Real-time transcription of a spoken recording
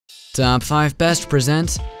Top 5 Best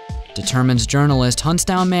presents Determined journalist hunts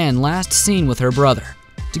down man last seen with her brother.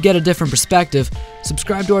 To get a different perspective,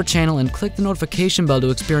 subscribe to our channel and click the notification bell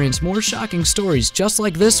to experience more shocking stories just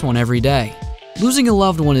like this one every day. Losing a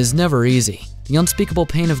loved one is never easy. The unspeakable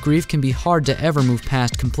pain of grief can be hard to ever move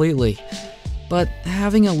past completely. But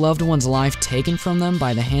having a loved one's life taken from them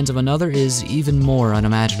by the hands of another is even more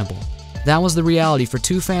unimaginable. That was the reality for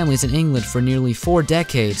two families in England for nearly 4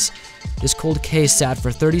 decades. This cold case sat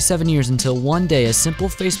for 37 years until one day a simple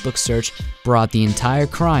Facebook search brought the entire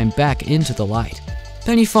crime back into the light.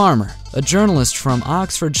 Penny Farmer, a journalist from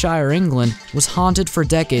Oxfordshire, England, was haunted for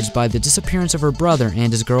decades by the disappearance of her brother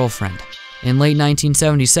and his girlfriend. In late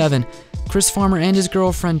 1977, Chris Farmer and his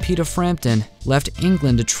girlfriend 𝗞𝗶𝗱𝗵𝘁 left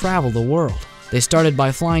England to travel the world. They started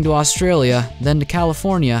by flying to Australia, then to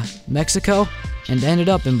California, Mexico, and ended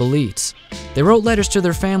up in 𝗬𝗂𝗴𝗵𝘁. They wrote letters to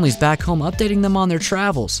their families back home updating them on their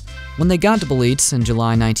travels. When they got to 𝗬𝗂𝗴𝗵𝘁 in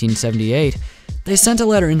July 1978, they sent a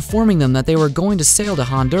letter informing them that they were going to sail to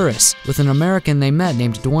Honduras with an American they met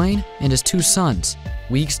named Dwayne and his 2 sons.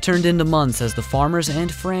 Weeks turned into months as the Farmers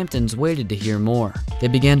and Framptons waited to hear more. They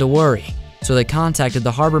began to worry, so they contacted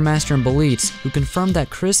the harbor master in 𝗬𝗂𝗴𝗵𝘁, who confirmed that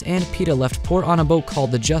Chris and 𝗬𝗶𝗱 left port on a boat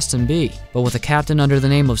called the 𝗬𝗲𝗏, but with a captain under the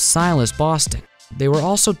name of 𝗖𝘂𝗴𝗵𝗵𝗁. They were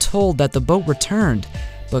also told that the boat returned,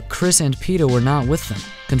 but Chris and 𝗬𝗶𝗱 were not with them.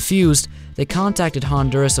 Confused, they contacted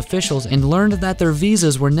Honduras officials and learned that their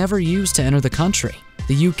visas were never used to enter the country.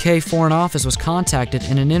 The UK Foreign Office was contacted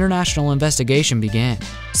and an international investigation began.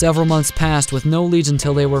 Several months passed with no leads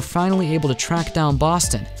until they were finally able to track down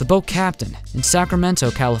Boston, the boat captain, in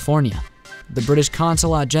Sacramento, California. The British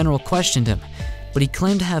Consulate General questioned him, but he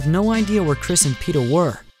claimed to have no idea where Chris and 𝗬𝗶𝗱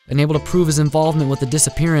were. Unable to prove his involvement with the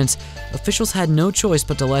disappearance, officials had no choice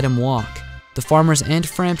but to let him walk. The Farmers and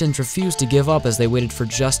Framptons refused to give up as they waited for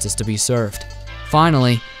justice to be served.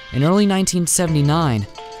 Finally, in early 1979,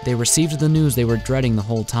 they received the news they were dreading the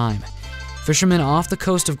whole time. Fishermen off the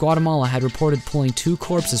coast of Guatemala had reported pulling 2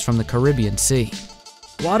 corpses from the Caribbean Sea.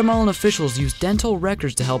 Guatemalan officials used dental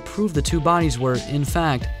records to help prove the 2 bodies were, in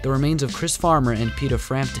fact, the remains of Chris Farmer and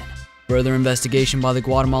𝗞𝗶𝗱𝗵𝗁. Further investigation by the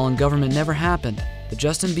Guatemalan government never happened. The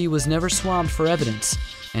𝗬𝗲𝗏 was never swabbed for evidence,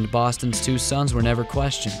 and Boston's 2 sons were never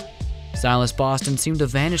questioned. 𝗖𝘂𝗴𝗵𝗁 seemed to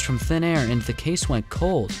vanish from thin air and the case went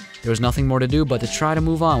cold. There was nothing more to do but to try to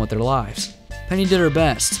move on with their lives. Penny did her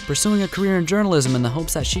best, pursuing a career in journalism in the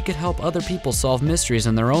hopes that she could help other people solve mysteries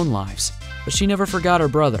in their own lives. But she never forgot her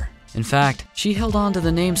brother. In fact, she held on to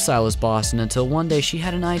the name 𝗖𝘂𝗴𝗵𝗁 until one day she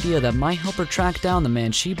had an idea that might help her track down the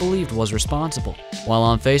man she believed was responsible. While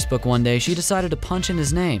on Facebook one day, she decided to punch in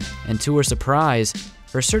his name, and to her surprise,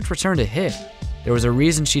 her search returned a hit. There was a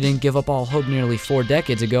reason she didn't give up all hope nearly 4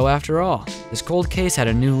 decades ago after all. This cold case had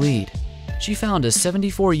a new lead. She found a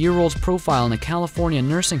 74-year-old's profile in a California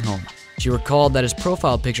nursing home. She recalled that his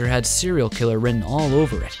profile picture had serial killer written all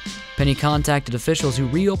over it. Penny contacted officials who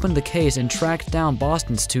reopened the case and tracked down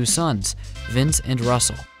Boston's 2 sons, Vince and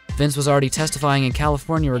Russell. Vince was already testifying in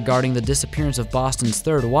California regarding the disappearance of Boston's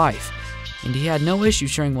 3rd wife, and he had no issue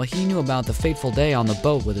sharing what he knew about the fateful day on the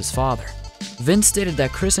boat with his father. Vince stated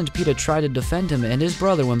that Chris and 𝗞𝗶𝗱𝗵𝗁 tried to defend him and his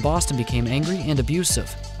brother when Boston became angry and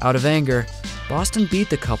abusive. Out of anger, Boston beat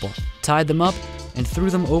the couple, tied them up, and threw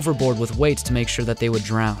them overboard with weights to make sure that they would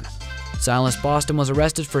drown. 𝗖𝘂𝗴𝗵𝗁 was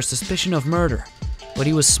arrested for suspicion of murder, but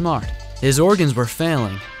he was smart. His organs were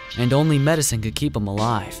failing, and only medicine could keep him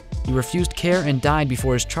alive. He refused care and died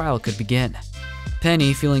before his trial could begin.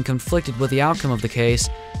 Penny, feeling conflicted with the outcome of the case,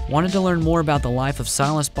 wanted to learn more about the life of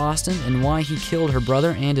𝗖𝘂𝗴𝗵𝗁 and why he killed her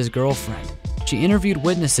brother and his girlfriend. She interviewed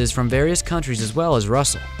witnesses from various countries as well as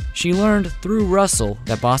Russell. She learned through Russell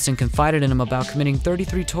that Boston confided in him about committing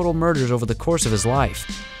 33 total murders over the course of his life.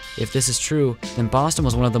 If this is true, then Boston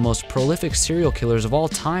was one of the most prolific serial killers of all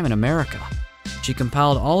time in America. She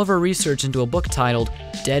compiled all of her research into a book titled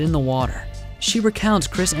Dead in the Water. She recounts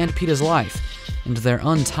Chris and 𝗞𝗶𝗱𝗵𝗁's life and their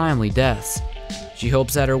untimely deaths. She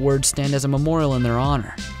hopes that her words stand as a memorial in their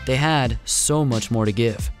honor. They had so much more to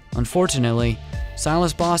give. Unfortunately,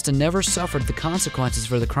 𝗖𝘂𝗴𝗵𝗁 never suffered the consequences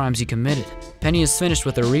for the crimes he committed. Penny is finished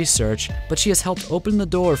with her research, but she has helped open the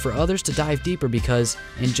door for others to dive deeper because,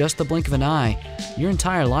 in just the blink of an eye, your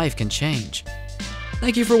entire life can change.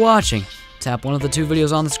 Thank you for watching. Tap one of the 2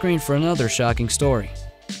 videos on the screen for another shocking story.